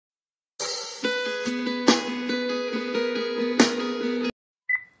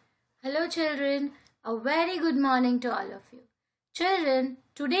Hello children, a very good morning to all of you. Children,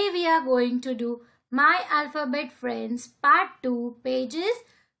 today we are going to do My Alphabet Friends Part 2 pages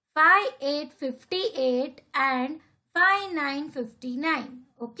 5858 and 5959.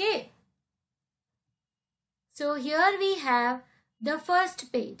 Okay. So here we have the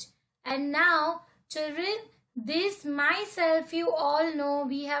first page. And now children, this myself you all know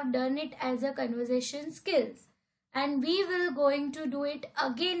we have done it as a conversation skills. And we will going to do it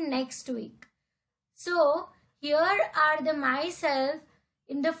again next week. So here are the myself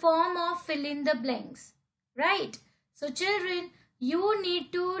in the form of fill in the blanks, right? So children, you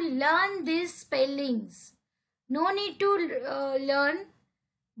need to learn these spellings. No need to learn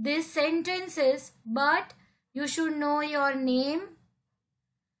these sentences, but you should know your name.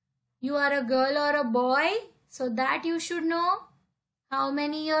 You are a girl or a boy, so that you should know how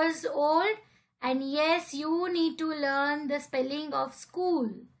many years old. And yes, you need to learn the spelling of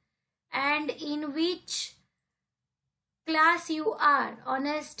school and in which class you are.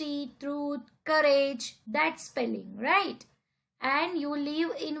 Honesty, truth, courage, that spelling, right? And you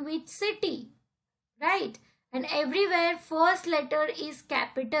live in which city, right? And everywhere first letter is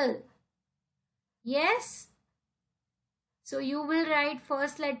capital. Yes? So you will write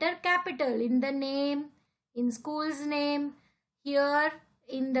first letter capital in the name, in school's name, here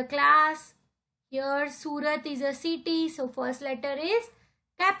in the class. Here Surat is a city, so first letter is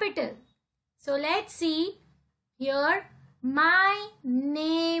capital. So let's see. Here my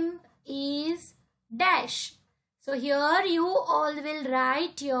name is dash. So here you all will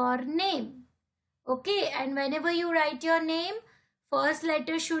write your name. Okay, and whenever you write your name, first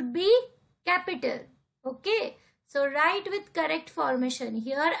letter should be capital. Okay, so write with correct formation.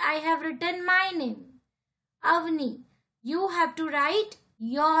 Here I have written my name, Avni. You have to write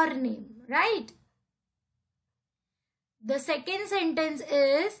your name, right? The second sentence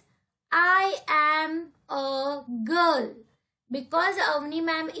is I am a girl. Because Avni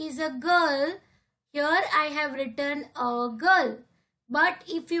ma'am is a girl, here I have written a girl. But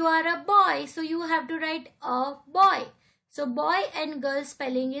if you are a boy, so you have to write a boy. So boy and girl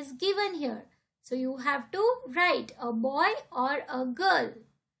spelling is given here. So you have to write a boy or a girl.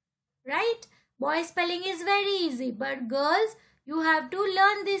 Right? Boy spelling is very easy, but girls, you have to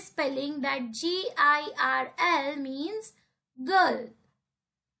learn this spelling that G-I-R-L means girl.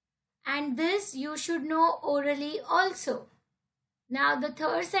 And this you should know orally also. Now the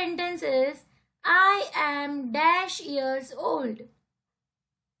third sentence is I am dash years old.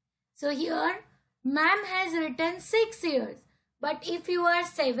 So here ma'am has written 6 years. But if you are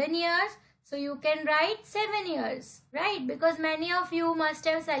 7 years, so you can write 7 years, right? Because many of you must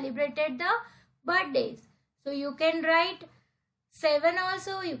have celebrated the birthdays. So you can write 7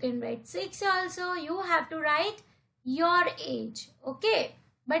 also, you can write 6 also. You have to write your age, okay?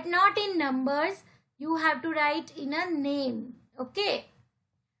 But not in numbers. You have to write in a name, okay?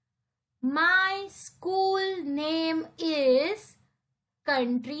 My school name is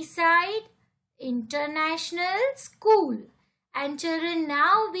Countryside International School. And children,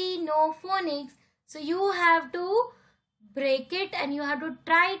 now we know phonics. So you have to break it and you have to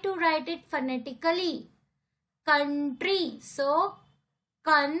try to write it phonetically. Country. So,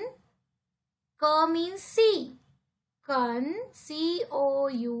 ka means see. Con,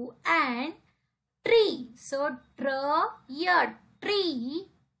 C-O-U, and tree. So, tree.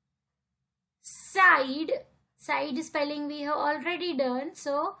 Side spelling we have already done.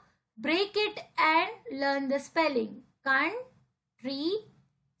 So, break it and learn the spelling. Country,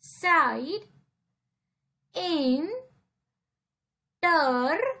 side, in,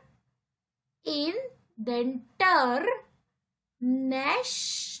 then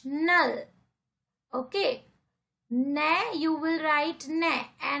national. Okay. Ne, you will write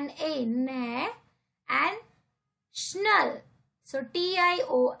ne, N-A, ne, and schnell. So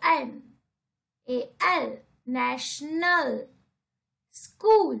T-I-O-N-A-L, national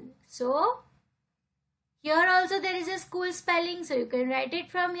school. So here also there is a school spelling. So you can write it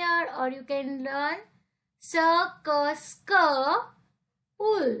from here or you can learn school.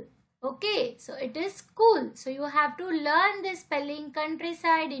 Okay, so it is school. So you have to learn this spelling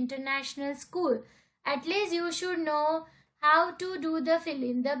Countryside International School. At least you should know how to do the fill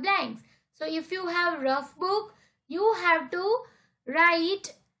in the blanks. So if you have rough book, you have to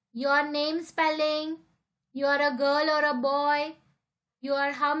write your name spelling. You are a girl or a boy. You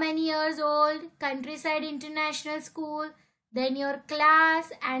are how many years old? Countryside International School. Then your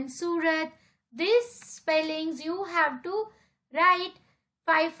class and Surat. These spellings you have to write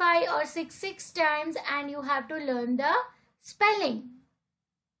 5 or 6 times and you have to learn the spelling.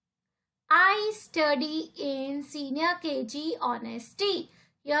 I study in Sr.kg Honesty.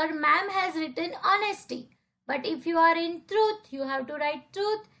 Here ma'am has written honesty. But if you are in truth, you have to write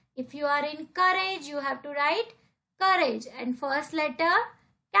truth. If you are in courage, you have to write courage. And first letter,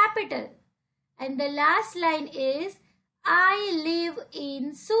 capital. And the last line is, I live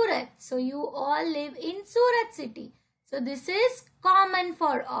in Surat. So you all live in Surat city. So this is common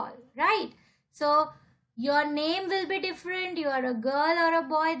for all, right? So your name will be different. You are a girl or a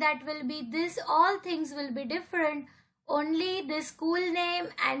boy, that will be this. All things will be different. Only the school name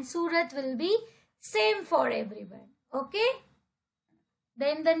and Surat will be same for everyone. Okay?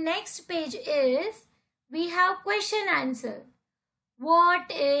 Then the next page is, we have question answer.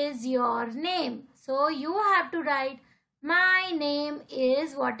 What is your name? So you have to write, my name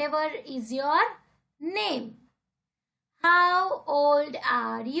is whatever is your name. How old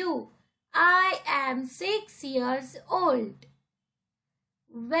are you? I am 6 years old.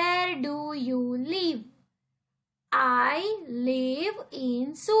 Where do you live? I live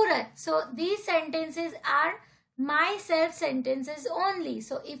in Surat. So these sentences are myself sentences only.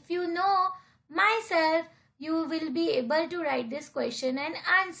 So if you know myself, you will be able to write this question and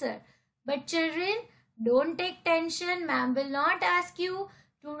answer. But children, don't take tension. Ma'am will not ask you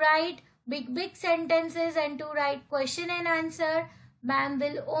to write big sentences and to write question and answer. Ma'am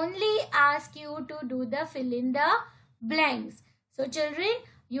will only ask you to do the fill in the blanks. So children,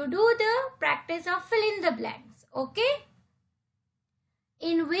 you do the practice of fill in the blanks. Okay?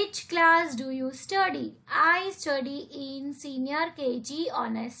 In which class do you study? I study in Senior KG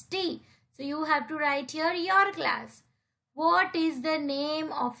Honesty. So you have to write here your class. What is the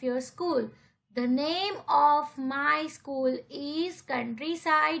name of your school? The name of my school is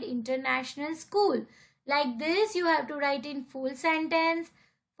Countryside International School. Like this, you have to write in full sentence,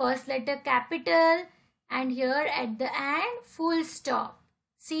 first letter capital, and here at the end, full stop.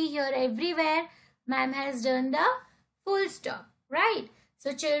 See here everywhere, ma'am has done the full stop, right?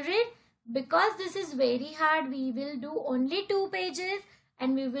 So children, because this is very hard, we will do only 2 pages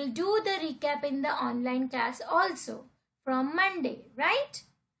and we will do the recap in the online class also from Monday, right?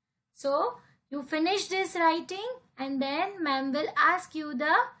 So you finish this writing and then ma'am will ask you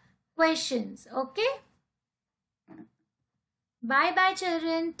the questions, okay? Bye bye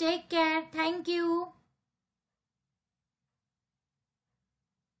children. Take care. Thank you.